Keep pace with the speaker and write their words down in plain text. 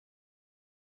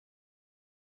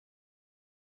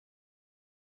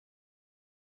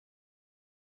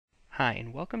Hi,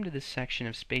 and welcome to this section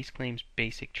of SpaceClaim's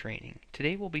basic training.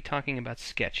 Today we'll be talking about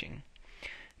sketching.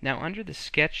 Now, under the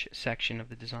Sketch section of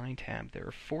the Design tab, there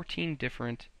are 14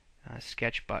 different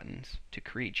sketch buttons to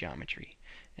create geometry.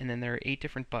 And then there are 8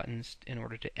 different buttons in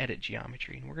order to edit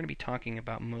geometry. And we're going to be talking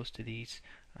about most of these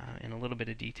in a little bit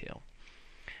of detail.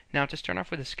 Now, to start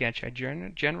off with a sketch, I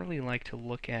generally like to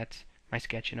look at my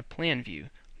sketch in a plan view.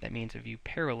 That means a view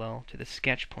parallel to the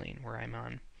sketch plane where I'm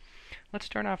on. Let's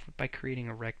start off by creating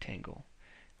a rectangle.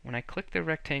 When I click the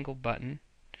rectangle button,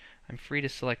 I'm free to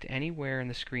select anywhere in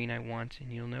the screen I want, and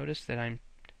you'll notice that I'm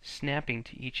snapping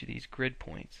to each of these grid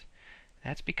points.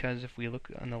 That's because if we look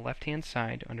on the left-hand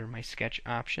side under my sketch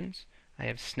options, I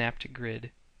have snap to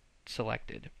grid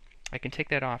selected. I can take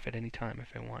that off at any time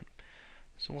if I want.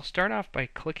 So we'll start off by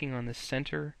clicking on the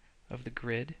center of the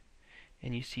grid,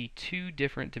 and you see 2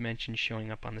 different dimensions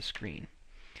showing up on the screen.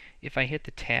 If I hit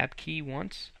the tab key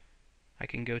once, I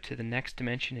can go to the next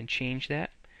dimension and change that,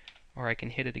 or I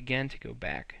can hit it again to go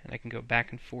back, and I can go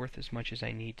back and forth as much as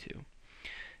I need to.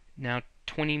 Now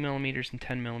 20 millimeters and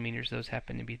 10 millimeters, those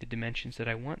happen to be the dimensions that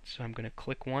I want, so I'm going to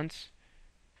click once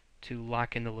to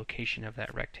lock in the location of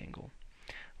that rectangle.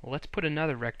 Well, let's put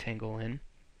another rectangle in.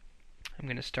 I'm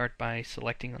going to start by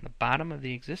selecting on the bottom of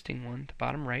the existing one, the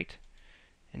bottom right,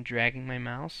 and dragging my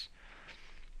mouse.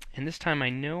 And this time I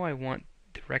know I want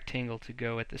the rectangle to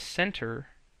go at the center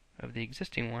of the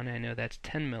existing one. I know that's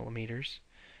 10 millimeters,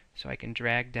 so I can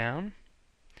drag down,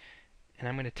 and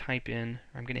I'm going to type in,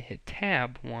 or I'm going to hit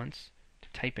tab once to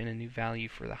type in a new value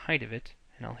for the height of it,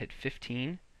 and I'll hit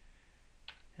 15,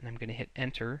 and I'm going to hit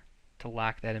enter to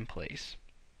lock that in place.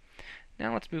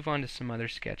 Now let's move on to some other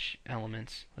sketch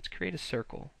elements. Let's create a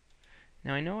circle.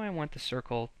 Now I know I want the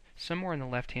circle somewhere on the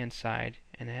left hand side,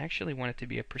 and I actually want it to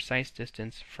be a precise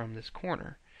distance from this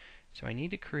corner. So I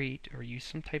need to create or use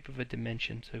some type of a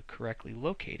dimension to correctly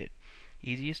locate it.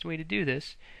 Easiest way to do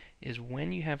this is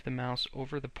when you have the mouse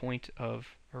over the point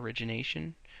of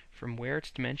origination, from where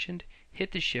it's dimensioned,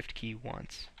 hit the shift key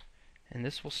once. And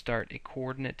this will start a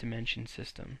coordinate dimension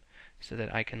system so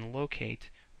that I can locate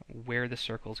where the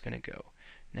circle is going to go.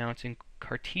 Now it's in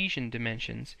Cartesian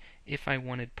dimensions. If I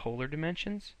wanted polar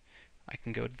dimensions, I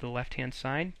can go to the left hand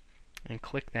side and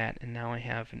click that, and now I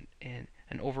have an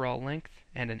overall length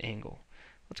and an angle.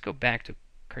 Let's go back to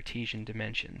Cartesian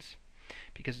dimensions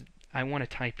because I want to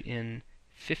type in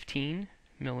 15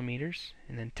 millimeters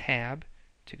and then tab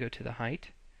to go to the height,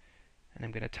 and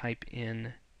I'm going to type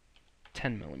in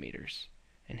 10 millimeters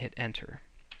and hit enter.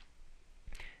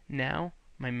 Now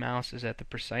my mouse is at the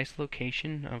precise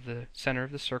location of the center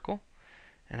of the circle,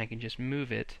 and I can just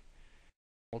move it.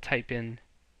 I'll type in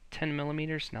 10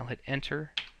 millimeters and I'll hit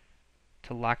enter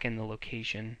to lock in the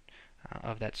location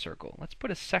of that circle. Let's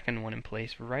put a second one in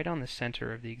place right on the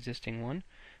center of the existing one.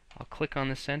 I'll click on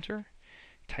the center,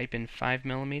 type in 5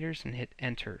 millimeters, and hit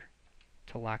enter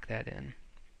to lock that in.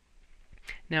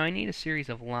 Now I need a series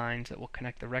of lines that will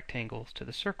connect the rectangles to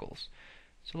the circles.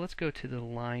 So let's go to the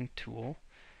line tool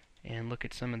and look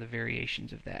at some of the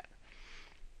variations of that.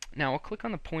 Now I'll click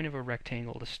on the point of a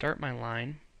rectangle to start my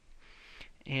line,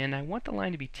 and I want the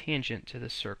line to be tangent to the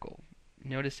circle.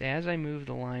 Notice as I move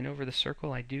the line over the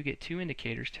circle, I do get 2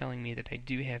 indicators telling me that I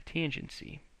do have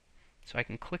tangency. So I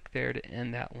can click there to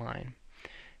end that line.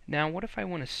 Now what if I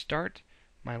want to start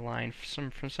my line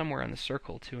from somewhere on the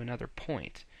circle to another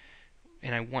point,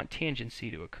 and I want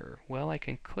tangency to occur? Well, I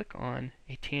can click on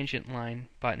a tangent line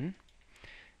button,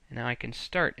 and now I can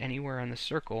start anywhere on the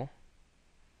circle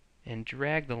and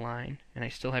drag the line, and I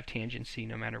still have tangency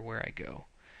no matter where I go.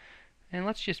 And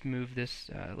let's just move this,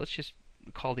 let's just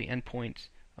call the endpoints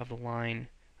of the line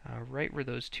right where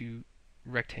those 2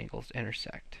 rectangles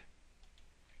intersect.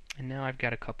 And now I've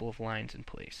got a couple of lines in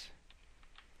place.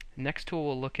 The next tool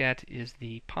we'll look at is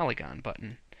the polygon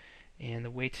button. And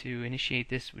the way to initiate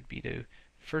this would be to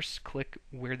first click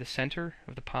where the center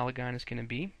of the polygon is going to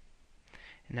be.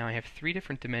 And now I have 3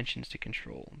 different dimensions to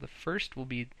control. The first will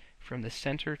be from the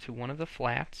center to one of the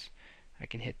flats. I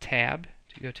can hit tab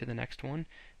to go to the next one.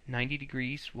 90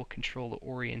 degrees will control the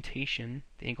orientation.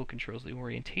 The angle controls the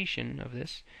orientation of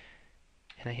this.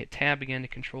 And I hit tab again to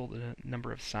control the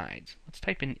number of sides. Let's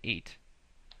type in 8,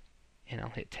 and I'll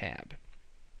hit tab.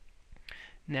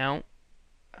 Now,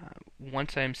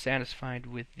 once I'm satisfied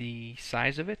with the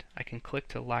size of it, I can click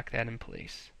to lock that in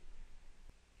place.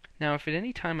 Now, if at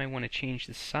any time I want to change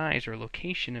the size or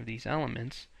location of these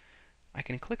elements, I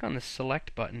can click on the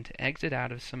select button to exit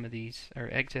out of some of these, or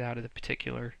exit out of the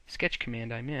particular sketch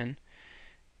command I'm in,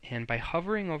 and by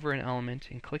hovering over an element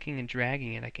and clicking and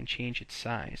dragging it, I can change its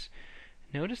size.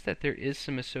 Notice that there is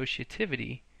some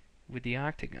associativity with the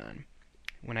octagon.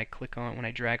 when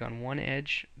I drag on one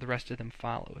edge, the rest of them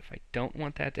follow. If I don't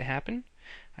want that to happen,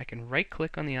 I can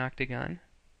right-click on the octagon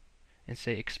and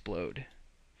say explode.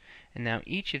 And now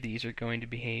each of these are going to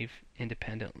behave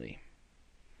independently.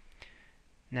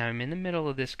 Now I'm in the middle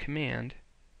of this command,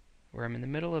 or I'm in the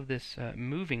middle of this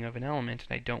moving of an element,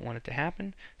 and I don't want it to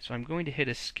happen, so I'm going to hit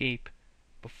escape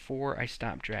before I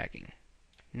stop dragging.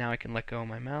 Now I can let go of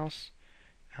my mouse,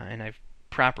 and I've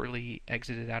properly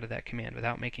exited out of that command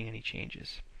without making any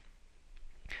changes.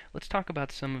 Let's talk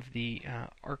about some of the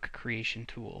arc creation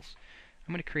tools.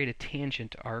 I'm going to create a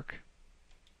tangent arc.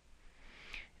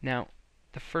 Now,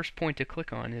 the first point to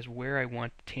click on is where I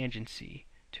want the tangency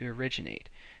to originate.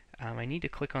 I need to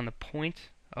click on the point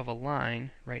of a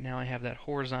line. Right now I have that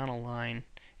horizontal line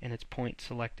and its point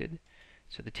selected,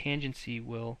 so the tangency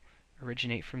will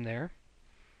originate from there,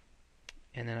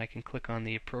 and then I can click on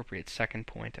the appropriate second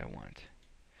point I want.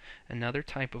 Another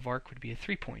type of arc would be a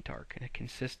three-point arc, and it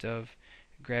consists of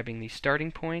grabbing the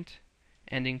starting point,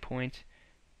 ending point,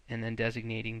 and then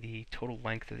designating the total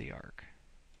length of the arc.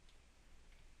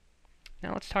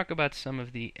 Now let's talk about some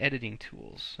of the editing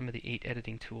tools, some of the 8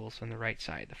 editing tools on the right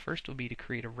side. The first will be to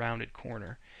create a rounded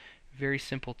corner. Very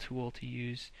simple tool to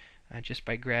use just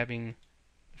by grabbing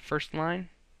the first line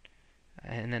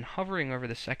and then hovering over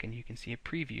the second. You can see a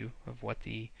preview of what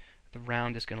the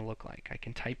round is going to look like. I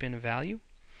can type in a value,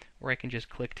 or I can just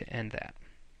click to end that.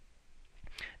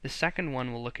 The second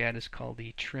one we'll look at is called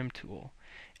the trim tool.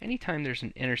 Anytime there's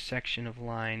an intersection of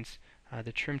lines,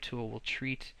 the trim tool will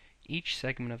treat each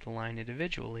segment of the line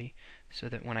individually, so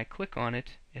that when I click on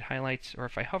it, it highlights, or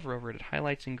if I hover over it, it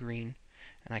highlights in green,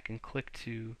 and I can click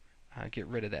to get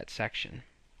rid of that section.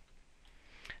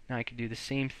 Now I can do the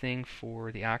same thing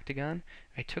for the octagon.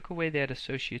 I took away that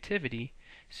associativity,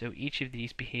 so each of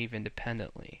these behave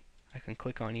independently. I can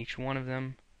click on each one of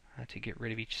them to get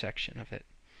rid of each section of it.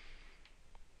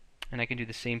 And I can do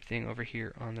the same thing over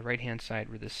here on the right-hand side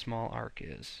where this small arc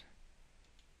is.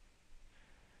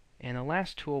 And the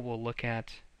last tool we'll look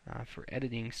at for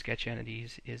editing sketch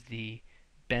entities is the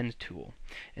bend tool.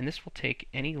 And this will take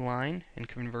any line and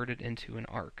convert it into an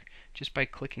arc. Just by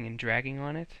clicking and dragging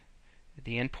on it,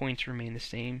 the endpoints remain the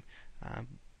same,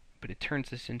 but it turns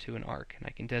this into an arc. And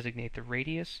I can designate the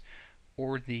radius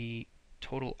or the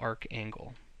total arc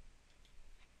angle.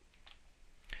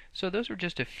 So those are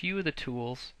just a few of the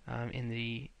tools in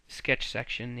the sketch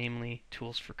section, namely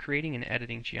tools for creating and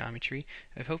editing geometry.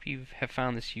 I hope you have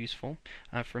found this useful.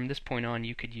 From this point on,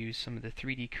 you could use some of the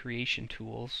 3D creation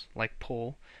tools like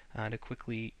Pull to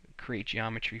quickly create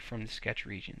geometry from the sketch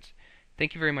regions.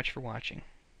 Thank you very much for watching.